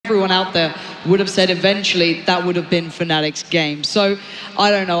everyone out there would have said eventually that would have been Fnatic's game. So, I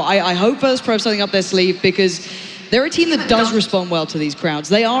don't know. I hope Virtus Pro have something up their sleeve, because they're a team that does respond well to these crowds.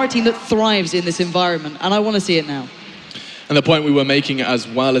 They are a team that thrives in this environment, and I want to see it now. And the point we were making as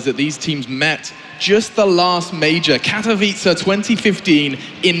well is that these teams met just the last major, Katowice 2015,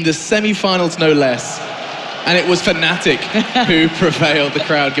 in the semi-finals no less. And it was Fnatic who prevailed. The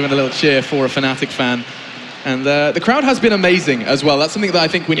crowd giving a little cheer for a Fnatic fan. And the crowd has been amazing as well. That's something that I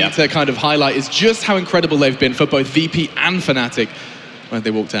think we need to kind of highlight, is just how incredible they've been for both VP and Fnatic when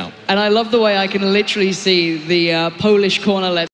they walked out. And I love the way I can literally see the Polish corner